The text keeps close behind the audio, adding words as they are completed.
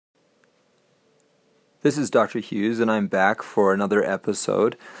This is Dr. Hughes, and I'm back for another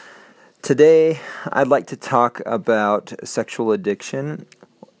episode. Today, I'd like to talk about sexual addiction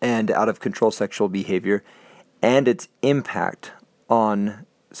and out-of-control sexual behavior and its impact on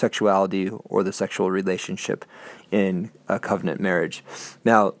sexuality or the sexual relationship in a covenant marriage.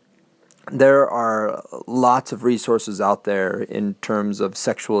 Now, there are lots of resources out there in terms of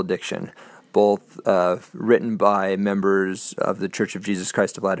sexual addiction, both written by members of the Church of Jesus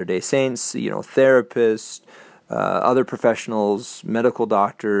Christ of Latter-day Saints, therapists, other professionals, medical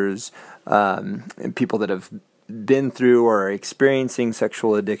doctors, and people that have been through or are experiencing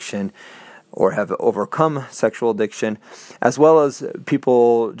sexual addiction or have overcome sexual addiction, as well as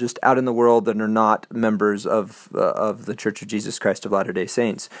people just out in the world that are not members of the Church of Jesus Christ of Latter-day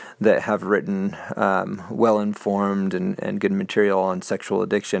Saints that have written well-informed and good material on sexual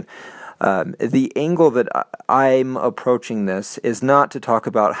addiction. The angle that I'm approaching this is not to talk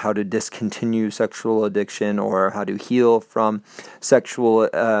about how to discontinue sexual addiction or how to heal from sexual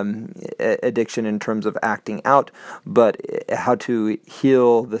addiction in terms of acting out, but how to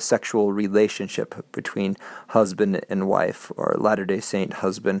heal the sexual relationship between husband and wife, or Latter-day Saint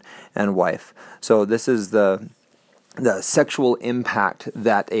husband and wife. So this is the sexual impact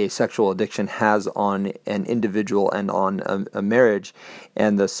that a sexual addiction has on an individual and on a marriage,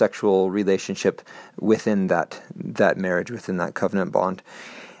 and the sexual relationship within that marriage, within that covenant bond.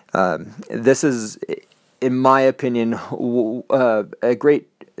 This is, in my opinion, a great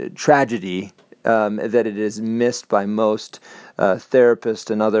tragedy that it is missed by most therapists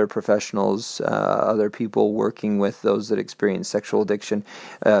and other professionals, other people working with those that experience sexual addiction,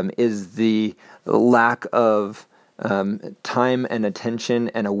 is the lack of time and attention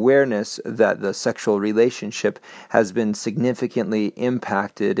and awareness that the sexual relationship has been significantly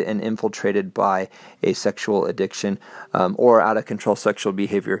impacted and infiltrated by a sexual addiction or out-of-control sexual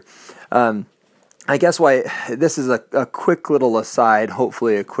behavior. I guess why this is a quick little aside,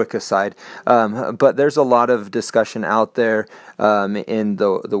 hopefully a quick aside, but there's a lot of discussion out there in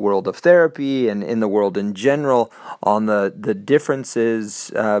the world of therapy and in the world in general on the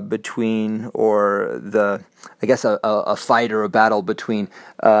differences between, or a fight or a battle between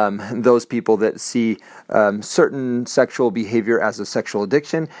those people that see certain sexual behavior as a sexual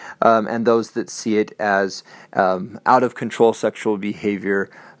addiction and those that see it as out-of-control sexual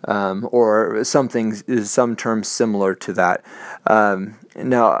behavior, or some term similar to that.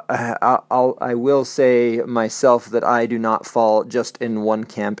 Now, I will say myself that I do not fall just in one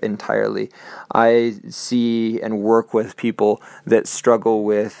camp entirely. I see and work with people that struggle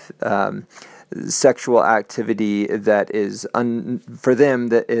with sexual activity that is for them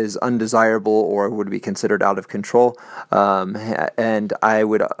that is undesirable or would be considered out of control, and I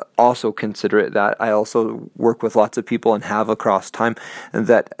would also consider it that. I also work with lots of people and have across time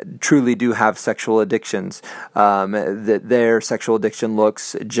that truly do have sexual addictions, that their sexual addiction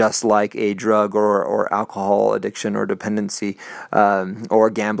looks just like a drug or alcohol addiction or dependency, or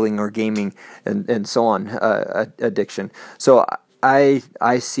gambling or gaming and so on, addiction. So I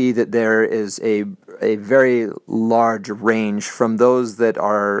see that there is a very large range from those that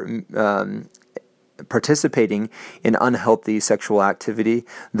are participating in unhealthy sexual activity,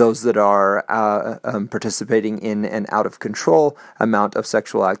 those that are participating in an out-of-control amount of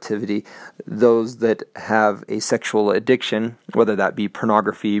sexual activity, those that have a sexual addiction, whether that be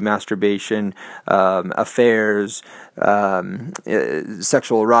pornography, masturbation, affairs,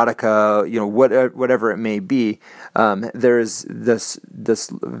 sexual erotica, whatever it may be. There is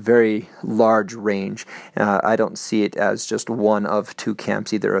this very large range. I don't see it as just one of two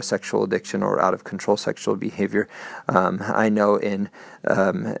camps, either a sexual addiction or out-of-control sexual behavior. I know in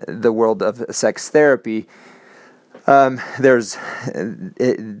the world of sex therapy, sex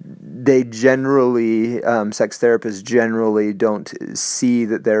therapists generally don't see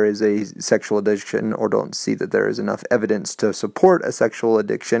that there is a sexual addiction, or don't see that there is enough evidence to support a sexual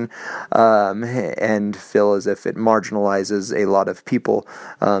addiction, and feel as if it marginalizes a lot of people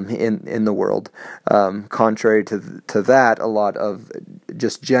in the world. Contrary to that, a lot of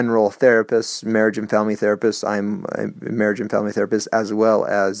just general therapists, marriage and family therapists, I'm a marriage and family therapist as well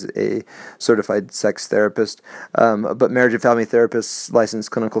as a certified sex therapist, but marriage and family therapists,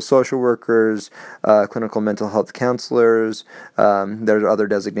 licensed clinical social workers, clinical mental health counselors. There are other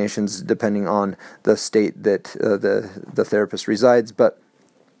designations depending on the state that the therapist resides, but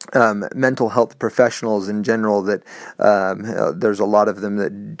mental health professionals in general, that there's a lot of them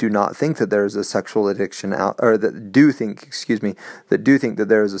that do not think that there is a sexual addiction out, or that do think that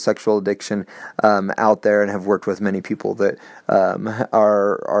there is a sexual addiction out there, and have worked with many people that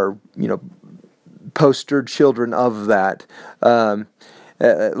are poster children of that.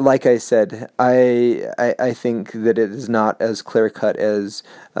 like I said, I think that it is not as clear cut as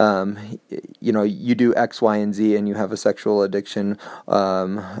you do X, Y, and Z, and you have a sexual addiction,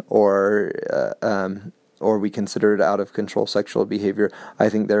 or we consider it out of control sexual behavior. I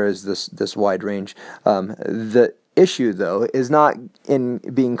think there is this wide range. The issue, though, is not in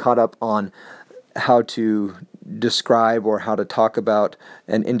being caught up on how to describe or how to talk about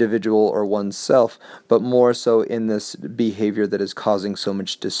an individual or oneself, but more so in this behavior that is causing so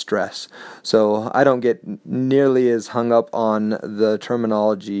much distress. So I don't get nearly as hung up on the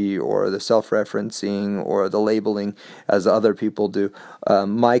terminology or the self-referencing or the labeling as other people do.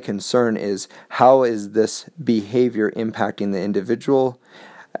 My concern is, how is this behavior impacting the individual?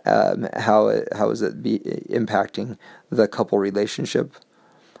 How is it impacting the couple relationship?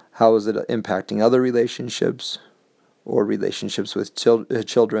 How is it impacting other relationships or relationships with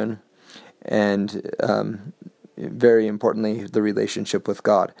children? And very importantly, the relationship with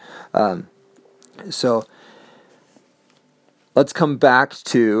God. So let's come back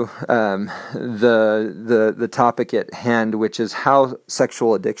to the topic at hand, which is how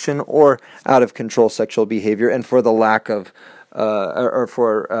sexual addiction or out of control sexual behavior, and for the lack of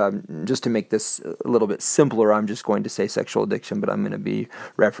just to make this a little bit simpler, I'm just going to say sexual addiction, but I'm going to be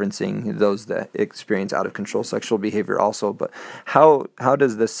referencing those that experience out of control sexual behavior also. But how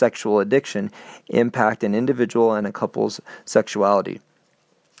does this sexual addiction impact an individual and a couple's sexuality?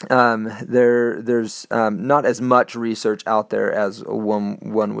 There's not as much research out there as one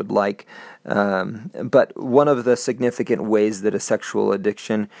would like, but one of the significant ways that a sexual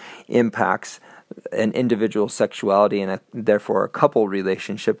addiction impacts an individual's sexuality and therefore a couple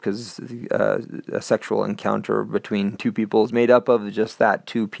relationship, because a sexual encounter between two people is made up of just that,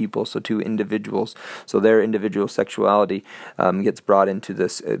 two people, so two individuals. So their individual sexuality gets brought into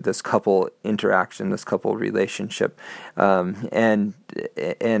this couple interaction, this couple relationship, and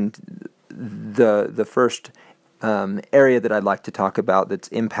the first area that I'd like to talk about that's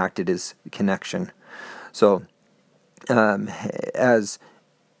impacted is connection. So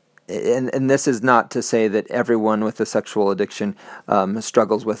And this is not to say that everyone with a sexual addiction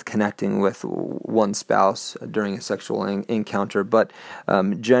struggles with connecting with one spouse during a sexual encounter, but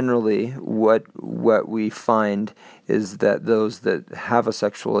generally what we find is that those that have a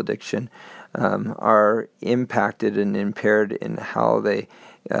sexual addiction are impacted and impaired in how they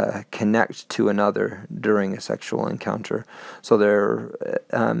connect to another during a sexual encounter. So they're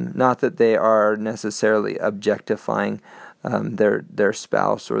not that they are necessarily objectifying their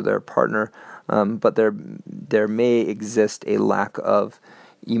spouse or their partner, but there may exist a lack of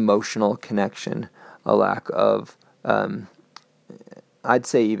emotional connection, a lack of I'd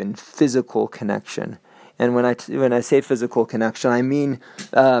say even physical connection. And when I say physical connection, I mean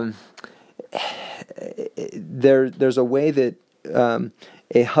there's a way that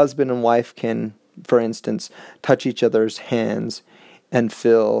a husband and wife can, for instance, touch each other's hands and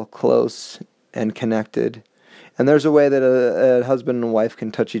feel close and connected. And there's a way that a husband and wife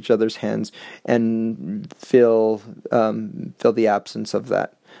can touch each other's hands and feel the absence of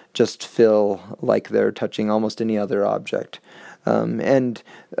that. Just feel like they're touching almost any other object. And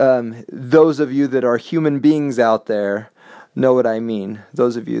those of you that are human beings out there know what I mean.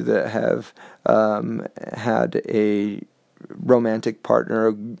 Those of you that have had a romantic partner,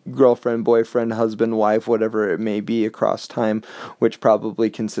 a girlfriend, boyfriend, husband, wife, whatever it may be across time, which probably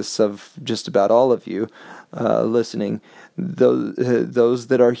consists of just about all of you listening, those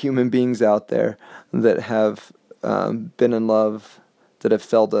that are human beings out there that have been in love, that have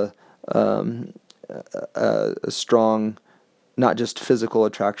felt a strong, not just physical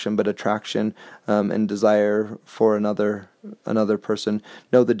attraction, but attraction and desire for another person,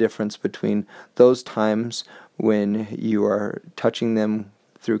 know the difference between those times when you are touching them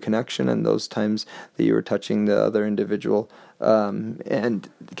through connection and those times that you are touching the other individual and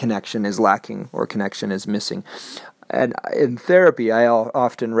connection is lacking or connection is missing. And in therapy, I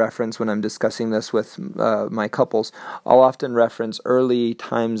often reference, when I'm discussing this with my couples, I'll often reference early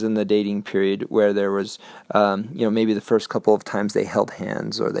times in the dating period where there was, maybe the first couple of times they held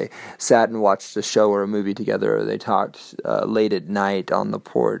hands, or they sat and watched a show or a movie together, or they talked late at night on the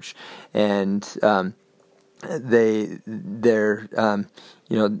porch, and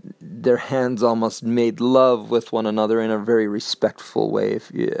their hands almost made love with one another in a very respectful way.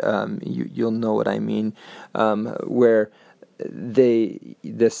 If you'll know what I mean, where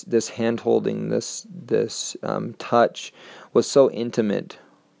this hand holding, this touch was so intimate,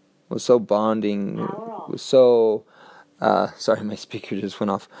 was so bonding, was so sorry, my speaker just went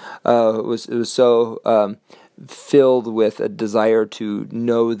off. It was so filled with a desire to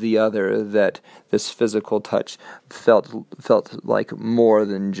know the other, that this physical touch felt like more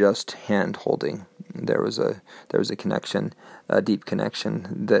than just hand holding. There was a connection, a deep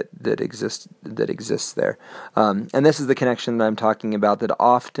connection that exists there, and this is the connection that I'm talking about that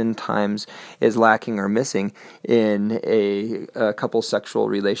oftentimes is lacking or missing in a couple's sexual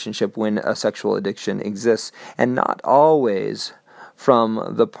relationship when a sexual addiction exists, and not always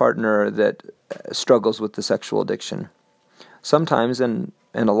from the partner that struggles with the sexual addiction. Sometimes, and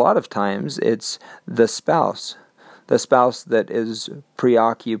a lot of times, it's the spouse that is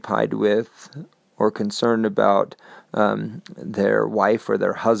preoccupied with or concerned about their wife or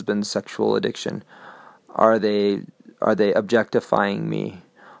their husband's sexual addiction. Are they objectifying me?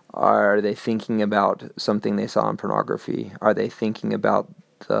 Are they thinking about something they saw in pornography? Are they thinking about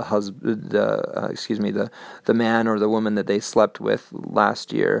the man or the woman that they slept with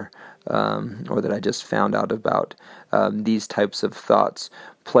last year, or that I just found out about? These types of thoughts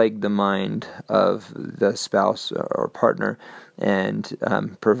plague the mind of the spouse or partner and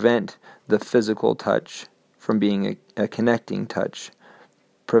prevent the physical touch from being a connecting touch,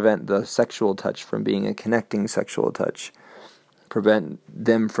 prevent the sexual touch from being a connecting sexual touch, prevent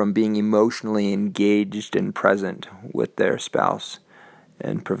them from being emotionally engaged and present with their spouse,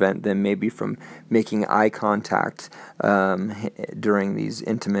 and prevent them maybe from making eye contact during these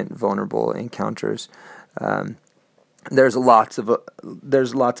intimate, vulnerable encounters. There's lots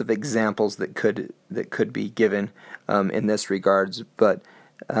of examples that could be given in this regards, but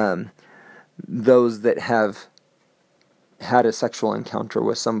those that have had a sexual encounter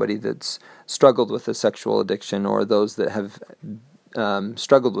with somebody that's struggled with a sexual addiction, or those that have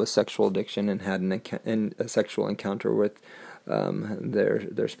struggled with sexual addiction and had a sexual encounter with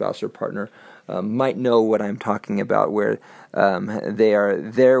their spouse or partner, might know what I'm talking about, where they are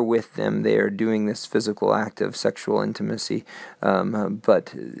there with them, they are doing this physical act of sexual intimacy,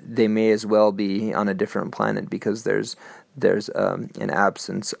 but they may as well be on a different planet because there's an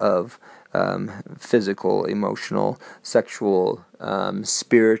absence of physical, emotional, sexual,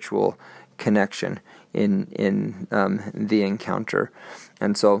 spiritual connection in the encounter.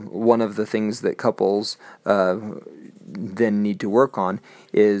 And so one of the things that couples then need to work on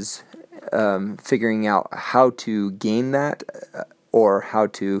is figuring out how to gain that or how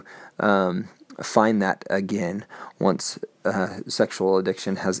to find that again once sexual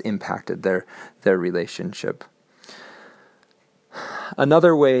addiction has impacted their relationship.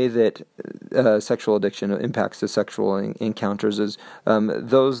 Another way that sexual addiction impacts the sexual encounters is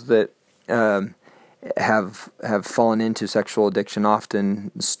those that have fallen into sexual addiction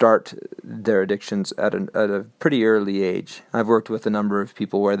often start their addictions at a pretty early age. I've worked with a number of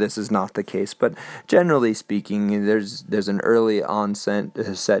people where this is not the case, but generally speaking, there's an early onset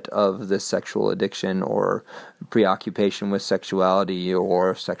of this sexual addiction or preoccupation with sexuality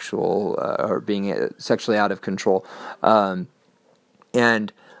or sexual or being sexually out of control.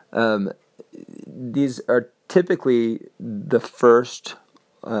 And these are typically the first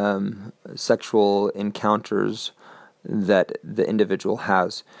sexual encounters that the individual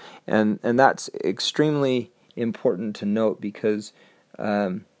has. And that's extremely important to note because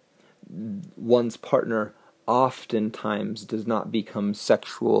one's partner oftentimes does not become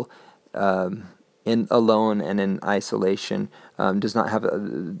sexual alone and in isolation, does not have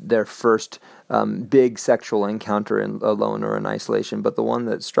their first big sexual encounter alone or in isolation, but the one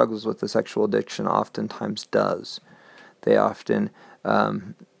that struggles with the sexual addiction oftentimes does. They often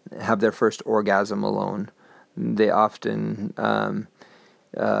have their first orgasm alone. They often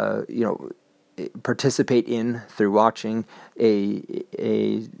participate in, through watching,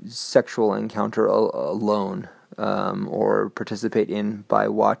 a sexual encounter alone, or participate in by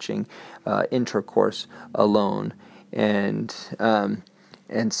watching intercourse alone, and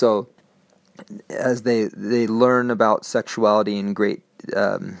so as they learn about sexuality in great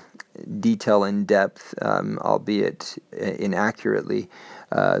detail and depth, albeit inaccurately,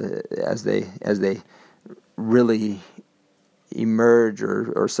 as they really emerge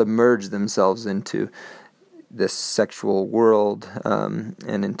or submerge themselves into this sexual world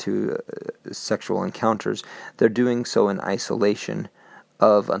and into sexual encounters, they're doing so in isolation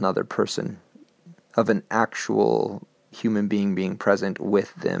of another person, of an actual human being present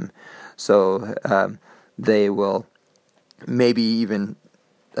with them. So they will maybe even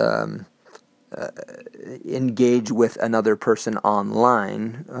engage with another person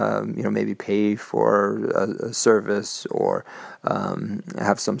online, maybe pay for a service or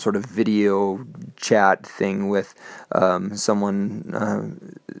have some sort of video chat thing with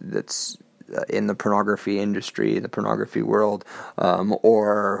someone that's in the pornography industry, the pornography world,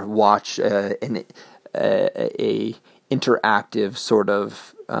 or watch a interactive sort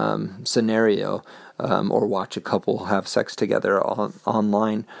of scenario, or watch a couple have sex together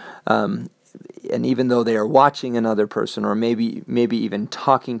online. And even though they are watching another person, or maybe even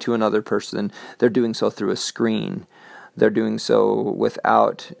talking to another person, they're doing so through a screen. They're doing so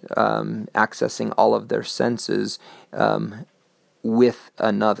without accessing all of their senses with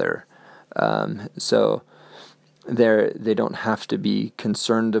another. So they don't have to be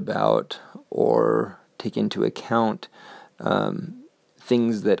concerned about or take into account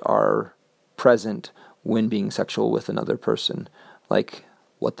things that are present when being sexual with another person, like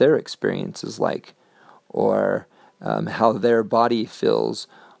what their experience is like, or how their body feels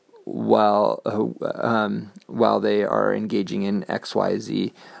while they are engaging in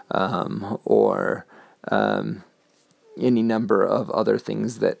XYZ, or any number of other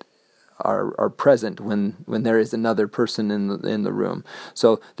things that are present when there is another person in the room.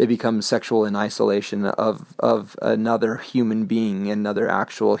 So they become sexual in isolation of another human being, another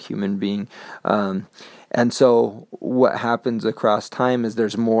actual human being. And so what happens across time is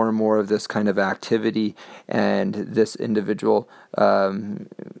there's more and more of this kind of activity, and this individual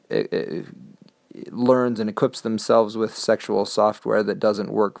learns and equips themselves with sexual software that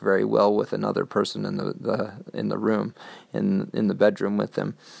doesn't work very well with another person in the room, in the bedroom with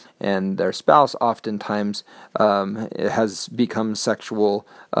them. And their spouse oftentimes has become sexual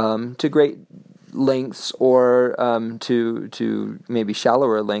to great lengths, or to maybe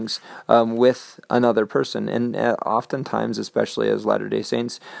shallower lengths with another person. And oftentimes, especially as Latter-day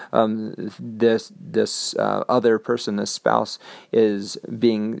Saints, this other person, this spouse, is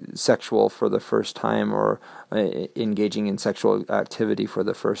being sexual for the first time, or engaging in sexual activity for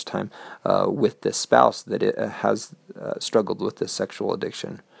the first time with this spouse that it has struggled with this sexual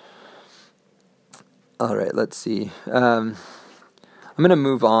addiction. All right, let's see. I'm going to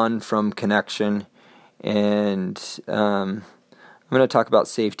move on from connection, and I'm going to talk about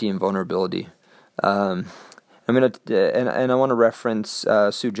safety and vulnerability. I'm going to, and I want to reference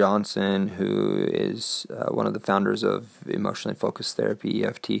Sue Johnson, who is one of the founders of Emotionally Focused Therapy,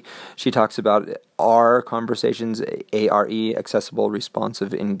 EFT. She talks about ARE conversations, ARE, accessible,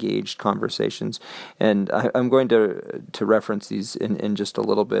 responsive, engaged conversations, and I'm going to reference these in just a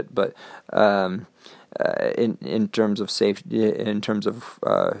little bit, but. In terms of safety, in terms of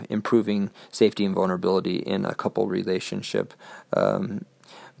improving safety and vulnerability in a couple relationship,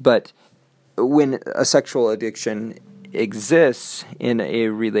 but when a sexual addiction exists in a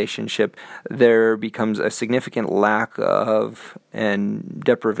relationship, there becomes a significant lack of and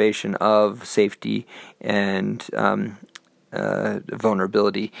deprivation of safety and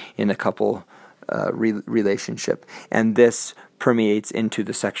vulnerability in a couple relationship, and this permeates into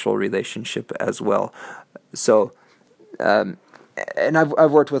the sexual relationship as well. So, and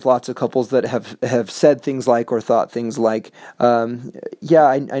I've worked with lots of couples that have said things like, or thought things like, yeah,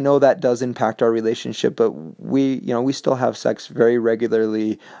 I know that does impact our relationship, but we still have sex very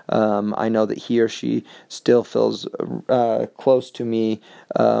regularly. I know that he or she still feels close to me,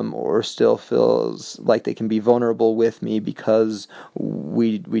 or still feels like they can be vulnerable with me because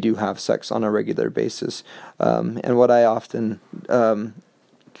we do have sex on a regular basis. And what I often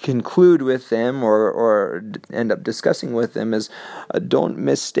conclude with them, or end up discussing with them, is don't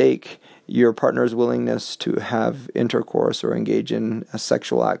mistake your partner's willingness to have intercourse or engage in a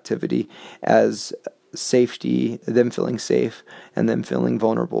sexual activity as safety, them feeling safe and them feeling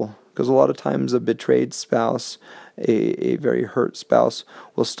vulnerable. Because a lot of times a betrayed spouse, a very hurt spouse,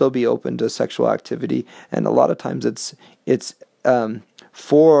 will still be open to sexual activity, and a lot of times it's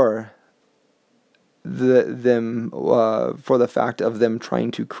for the fact of them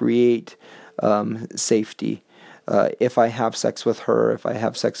trying to create safety. If I have sex with her, if I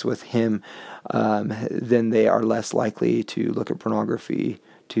have sex with him, then they are less likely to look at pornography,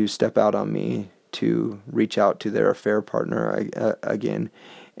 to step out on me, to reach out to their affair partner again.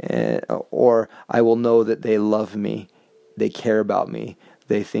 Or I will know that they love me, they care about me,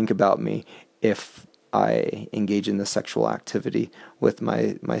 they think about me if I engage in the sexual activity with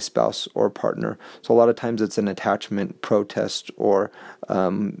my spouse or partner. So a lot of times it's an attachment protest, or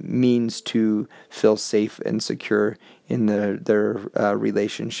means to feel safe and secure in their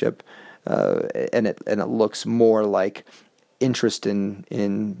relationship, and it looks more like interest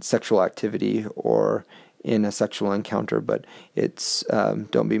in sexual activity or in a sexual encounter, but it's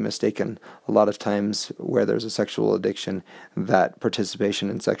don't be mistaken. A lot of times where there's a sexual addiction, that participation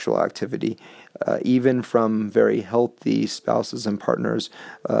in sexual activity, even from very healthy spouses and partners,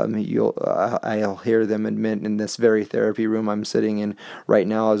 I'll hear them admit in this very therapy room I'm sitting in right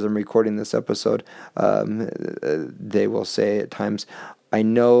now as I'm recording this episode, they will say at times, I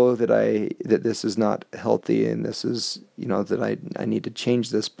know that this is not healthy, and this is, that I need to change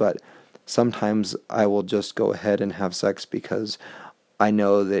this, but sometimes I will just go ahead and have sex because I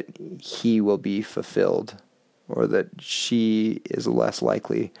know that he will be fulfilled, or that she is less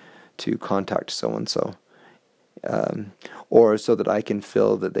likely to contact so-and-so, or so that I can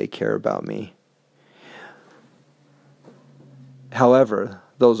feel that they care about me. However,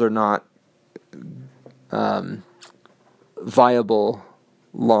 those are not viable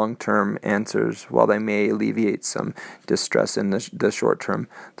long-term answers. While they may alleviate some distress in the short term,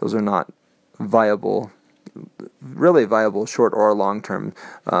 those are not really viable short or long-term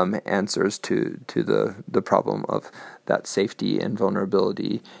answers to the problem of that safety and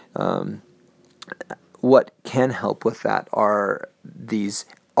vulnerability. What can help with that are these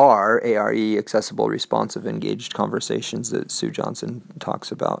ARE, accessible, responsive, engaged conversations that Sue Johnson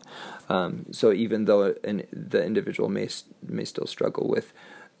talks about. So even though the individual may still struggle with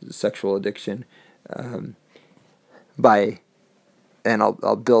sexual addiction, and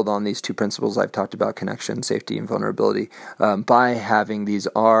I'll build on these two principles I've talked about: connection, safety, and vulnerability. By having these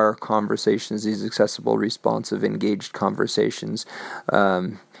conversations, these accessible, responsive, engaged conversations,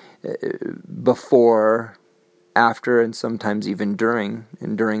 before, after, and sometimes even during,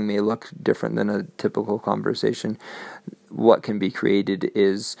 and during may look different than a typical conversation, what can be created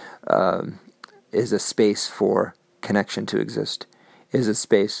is a space for connection to exist, is a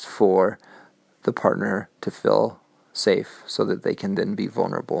space for the partner to feel safe so that they can then be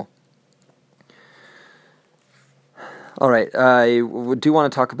vulnerable. All right, I do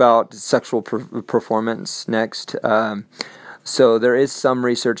want to talk about sexual performance next. So there is some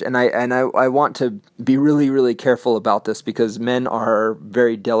research, and I want to be really, really careful about this, because men are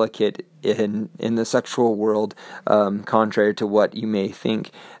very delicate in the sexual world, contrary to what you may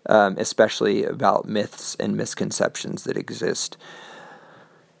think, especially about myths and misconceptions that exist.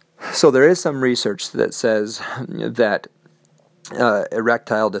 So there is some research that says that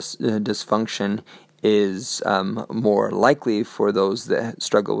erectile dysfunction is more likely for those that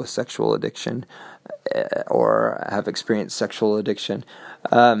struggle with sexual addiction or have experienced sexual addiction.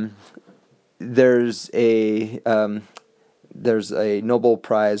 There's a Nobel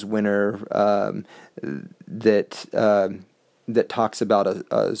Prize winner that talks about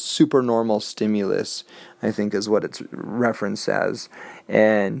a supernormal stimulus, I think is what it's referenced as,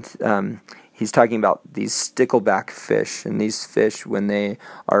 and he's talking about these stickleback fish, and these fish, when they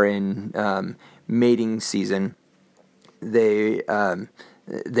are in mating season,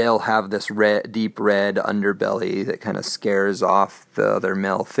 they'll have this deep red underbelly that kind of scares off the other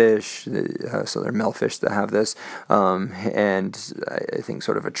male fish. So they're male fish that have this, and I think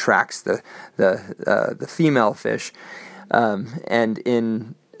sort of attracts the female fish. And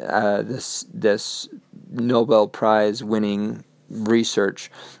in this Nobel Prize winning research,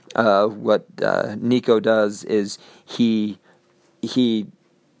 what Nico does is he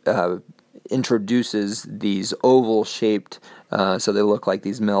introduces these oval-shaped, so they look like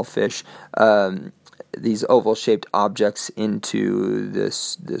these male fish, these oval-shaped objects into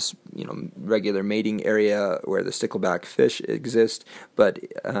this regular mating area where the stickleback fish exist, but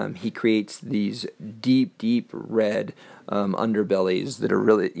he creates these deep red underbellies that are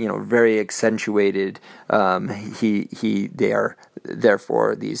really very accentuated. They are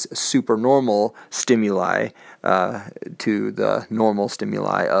therefore these supernormal stimuli to the normal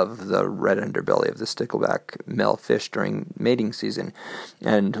stimuli of the red underbelly of the stickleback male fish during mating season,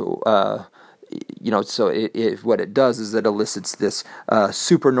 and so what it does is it elicits this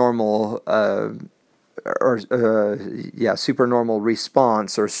supernormal supernormal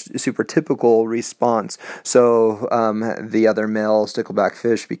response, or super typical response. So the other male stickleback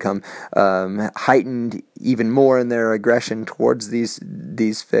fish become heightened even more in their aggression towards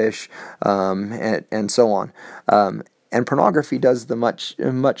these fish, and so on. And pornography does much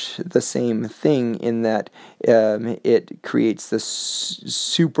the same thing, in that it creates this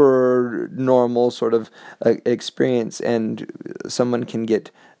super normal sort of experience, and someone can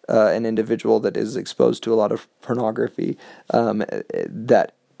get an individual that is exposed to a lot of pornography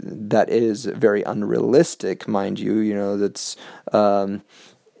that is very unrealistic, mind you. That's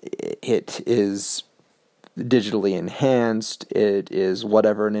it is digitally enhanced. It is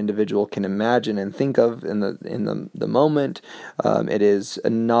whatever an individual can imagine and think of in the moment. It is a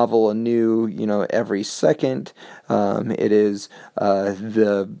novel, a new, every second. It is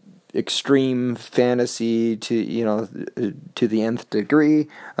the extreme fantasy to the nth degree.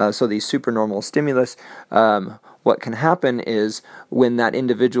 So these supernormal stimulus. What can happen is, when that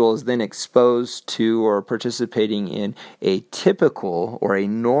individual is then exposed to or participating in a typical or a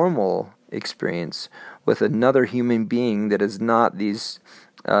normal experience with another human being that is not these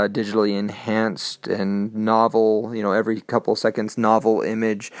digitally enhanced and novel, every couple of seconds novel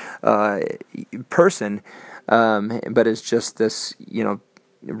image person, but it's just this,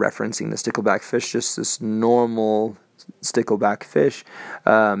 referencing the stickleback fish, just this normal stickleback fish.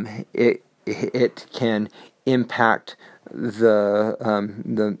 It can impact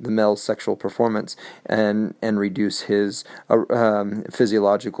the male's sexual performance and reduce his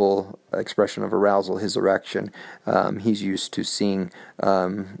physiological expression of arousal, his erection. He's used to seeing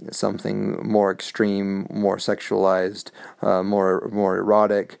something more extreme, more sexualized, more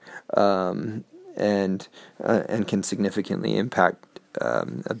erotic, and can significantly impact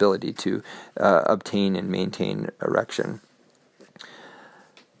ability to obtain and maintain erection.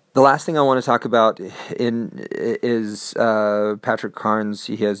 The last thing I want to talk about is Patrick Carnes.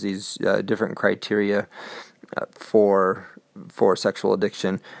 He has these different criteria for sexual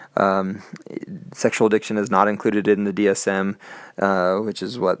addiction. Sexual addiction is not included in the DSM, which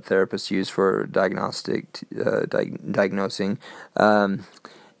is what therapists use for diagnosing.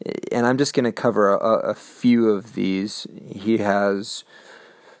 And I'm just going to cover a few of these. He has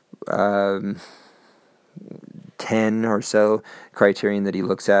 10 or so criterion that he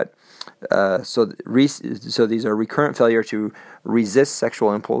looks at. So these are recurrent failure to resist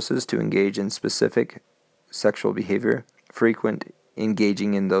sexual impulses to engage in specific sexual behavior, frequent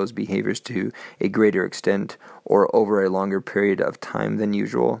engaging in those behaviors to a greater extent or over a longer period of time than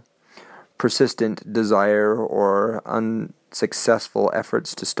usual, persistent desire or unsuccessful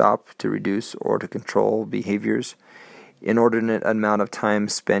efforts to stop, to reduce, or to control behaviors, inordinate amount of time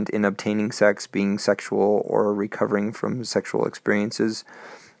spent in obtaining sex, being sexual, or recovering from sexual experiences,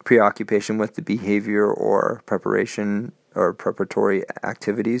 preoccupation with the behavior or preparation or preparatory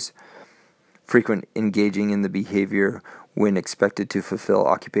activities, frequent engaging in the behavior when expected to fulfill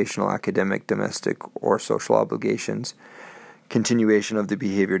occupational, academic, domestic, or social obligations, continuation of the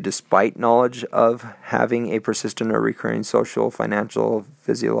behavior despite knowledge of having a persistent or recurring social, financial,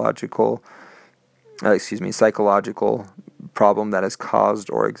 psychological problem that is caused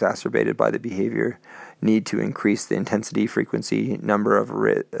or exacerbated by the behavior, need to increase the intensity, frequency, number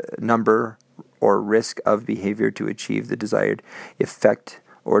or risk of behavior to achieve the desired effect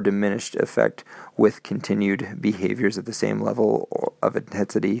or diminished effect with continued behaviors at the same level of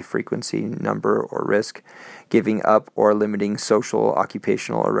intensity, frequency, number, or risk, giving up or limiting social,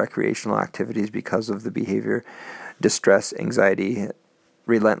 occupational, or recreational activities because of the behavior, distress, anxiety,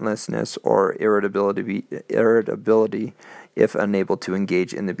 relentlessness, or irritability if unable to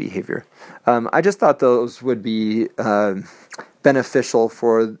engage in the behavior. I just thought those would be beneficial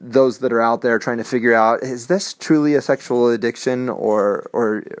for those that are out there trying to figure out, is this truly a sexual addiction,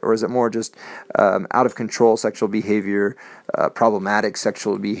 or is it more just out of control sexual behavior, problematic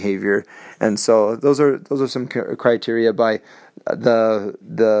sexual behavior? And so those are some criteria by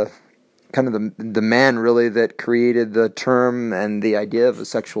the kind of the man really that created the term and the idea of a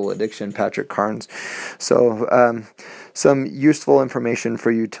sexual addiction, Patrick Carnes. So some useful information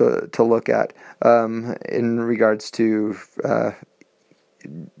for you to look at in regards to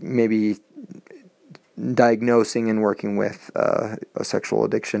maybe diagnosing and working with a sexual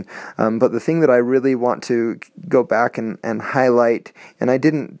addiction. But the thing that I really want to go back and highlight, and I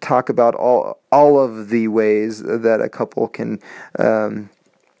didn't talk about all of the ways that a couple can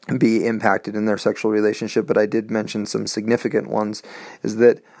be impacted in their sexual relationship, but I did mention some significant ones, is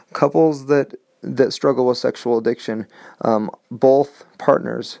that couples that struggle with sexual addiction, both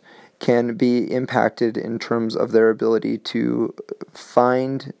partners can be impacted in terms of their ability to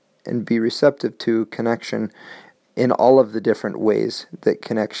find and be receptive to connection in all of the different ways that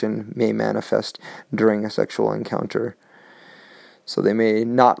connection may manifest during a sexual encounter. So they may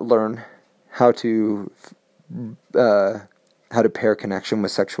not learn how to pair connection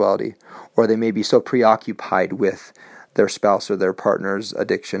with sexuality, or they may be so preoccupied with their spouse or their partner's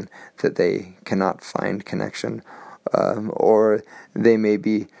addiction that they cannot find connection, or they may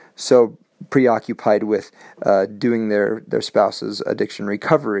be so preoccupied with doing their spouse's addiction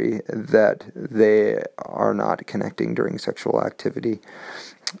recovery that they are not connecting during sexual activity.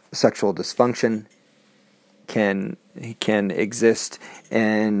 Sexual dysfunction can exist,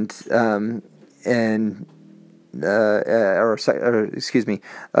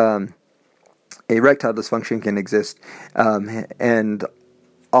 erectile dysfunction can exist, and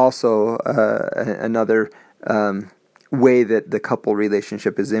also another way that the couple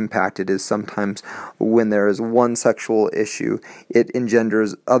relationship is impacted is sometimes when there is one sexual issue, it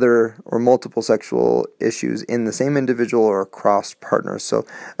engenders other or multiple sexual issues in the same individual or across partners. So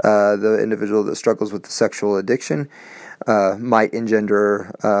the individual that struggles with the sexual addiction might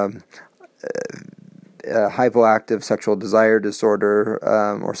engender hypoactive sexual desire disorder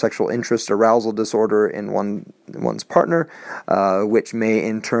or sexual interest arousal disorder in one's partner, which may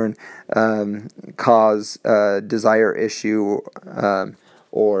in turn cause a desire issue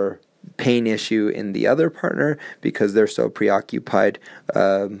or pain issue in the other partner because they're so preoccupied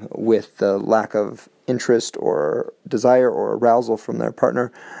with the lack of interest or desire or arousal from their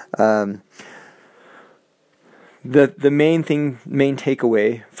partner. The main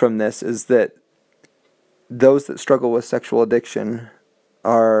takeaway from this is that those that struggle with sexual addiction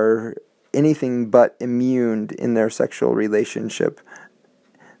are anything but immune in their sexual relationship.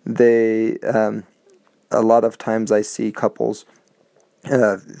 They, a lot of times I see couples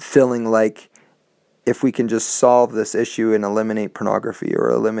feeling like if we can just solve this issue and eliminate pornography or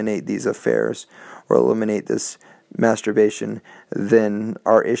eliminate these affairs or eliminate this masturbation, then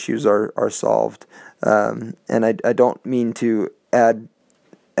our issues are solved. And I don't mean to add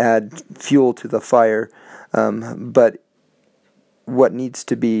fuel to the fire, but what needs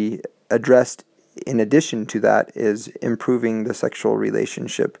to be addressed in addition to that is improving the sexual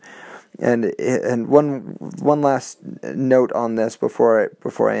relationship. And one last note on this before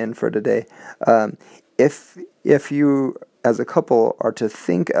I end for today. If you as a couple are to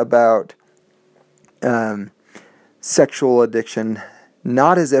think about sexual addiction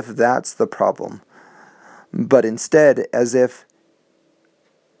not as if that's the problem, but instead as if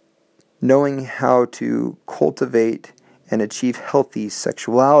knowing how to cultivate and achieve healthy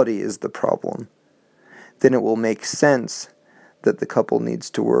sexuality is the problem, then it will make sense that the couple needs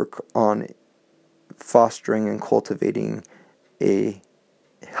to work on fostering and cultivating a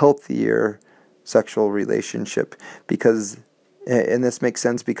healthier sexual relationship. And this makes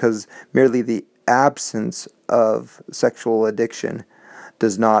sense because merely the absence of sexual addiction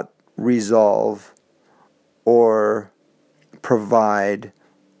does not resolve or provide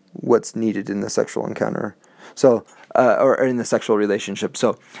what's needed in the sexual encounter. So, or in the sexual relationship.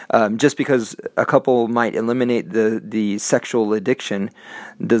 So, just because a couple might eliminate the sexual addiction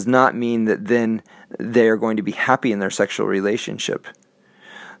does not mean that then they are going to be happy in their sexual relationship.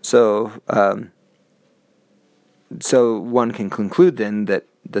 So, so one can conclude then that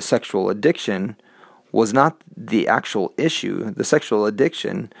the sexual addiction was not the actual issue. The sexual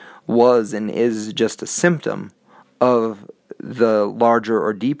addiction was and is just a symptom of the larger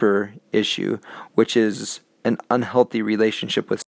or deeper issue, which is an unhealthy relationship with